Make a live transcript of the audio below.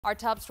Our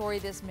top story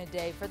this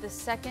midday: for the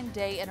second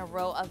day in a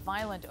row, a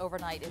violent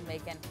overnight in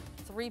Macon.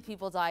 3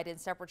 people died in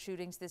separate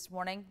shootings this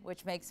morning,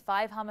 which makes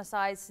 5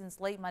 homicides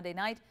since late Monday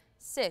night,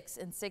 6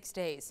 in 6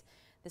 days.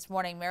 This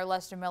morning, Mayor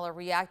Lester Miller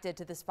reacted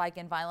to the spike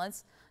in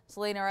violence.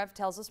 Selena Rev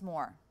tells us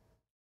more.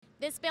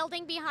 This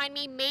building behind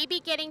me may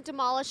be getting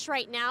demolished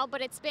right now,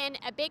 but it's been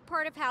a big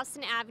part of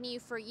Houston Avenue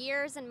for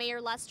years, and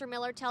Mayor Lester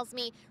Miller tells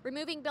me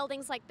removing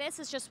buildings like this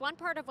is just one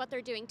part of what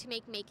they're doing to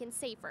make Macon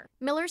safer.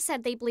 Miller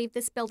said they believe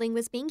this building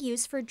was being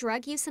used for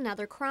drug use and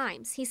other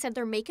crimes. He said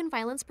their Macon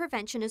violence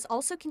prevention is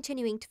also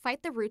continuing to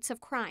fight the roots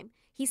of crime.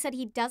 He said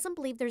he doesn't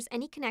believe there's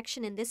any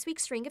connection in this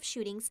week's string of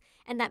shootings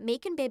and that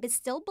Macon-Bibb is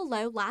still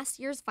below last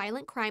year's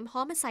violent crime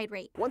homicide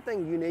rate. One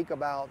thing unique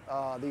about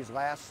these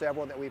last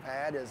several that we've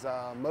had is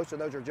most of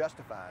those are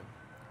justified.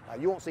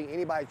 You won't see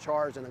anybody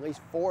charged in at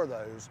least 4 of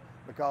those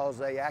because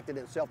they acted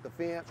in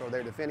self-defense, or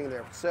they're defending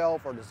their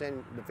self, or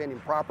defending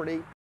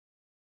property.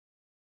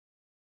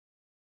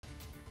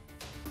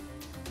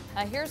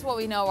 Here's what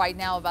we know right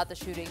now about the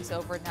shootings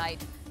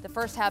overnight. The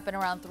first happened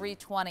around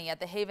 3:20 at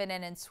the Haven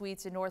Inn and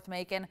Suites in North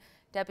Macon.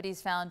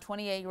 Deputies found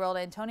 28-year-old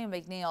Antonio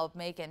McNeil of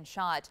Macon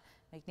shot.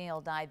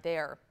 McNeil died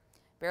there.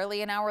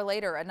 Barely an hour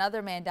later,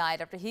 another man died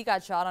after he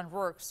got shot on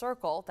Rourke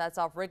Circle. That's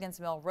off Riggins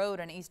Mill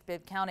Road in East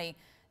Bibb County.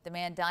 The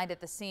man died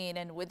at the scene,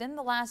 and within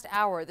the last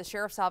hour, the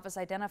sheriff's office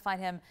identified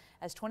him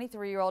as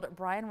 23-year-old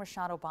Brian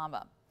Rashad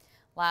Obama.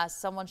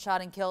 Last, someone shot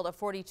and killed a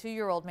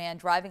 42-year-old man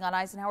driving on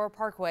Eisenhower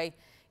Parkway.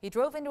 He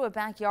drove into a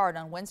backyard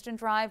on Winston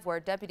Drive, where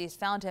deputies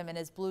found him in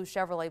his blue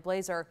Chevrolet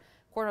Blazer.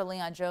 Coroner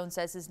Leon Jones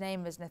says his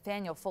name is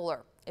Nathaniel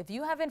Fuller. If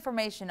you have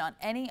information on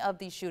any of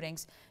these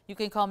shootings, you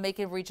can call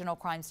Macon Regional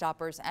Crime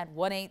Stoppers at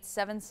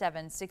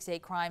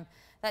 1-877-68-CRIME.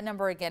 That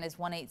number again is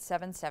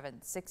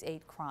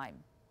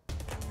 1-877-68-CRIME.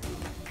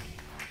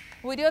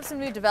 We do have some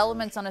new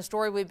developments on a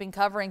story we've been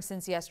covering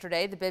since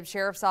yesterday. The Bibb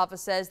Sheriff's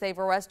Office says they've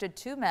arrested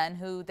 2 men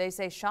who they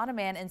say shot a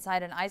man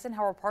inside an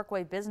Eisenhower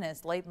Parkway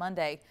business late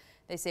Monday.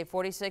 They say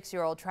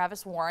 46-year-old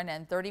Travis Warren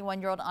and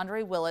 31-year-old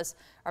Andre Willis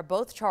are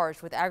both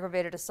charged with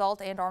aggravated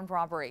assault and armed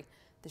robbery.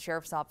 The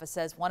Sheriff's Office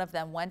says one of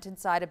them went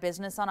inside a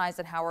business on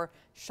Eisenhower,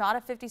 shot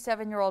a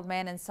 57-year-old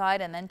man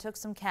inside, and then took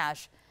some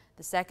cash.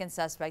 The second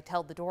suspect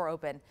held the door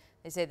open.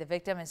 They say the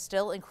victim is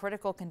still in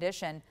critical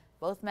condition.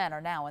 Both men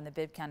are now in the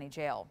Bibb County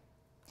Jail.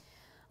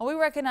 We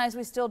recognize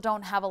we still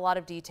don't have a lot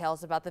of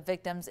details about the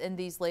victims in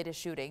these latest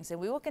shootings, and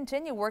we will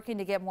continue working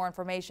to get more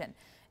information.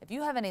 If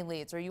you have any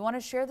leads or you want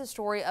to share the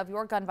story of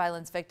your gun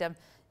violence victim,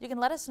 you can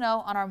let us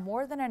know on our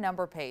More Than a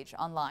Number page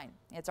online.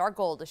 It's our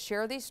goal to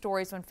share these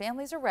stories when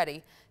families are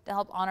ready to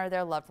help honor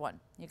their loved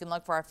one. You can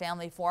look for our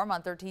family forum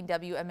on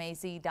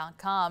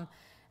 13WMAZ.com.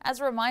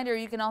 As a reminder,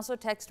 you can also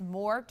text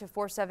MORE to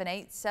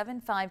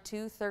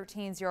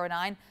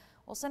 478-752-1309.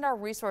 We'll send our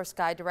resource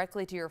guide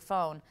directly to your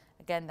phone.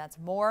 Again, that's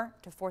MORE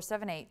to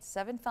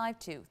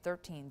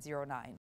 478-752-1309.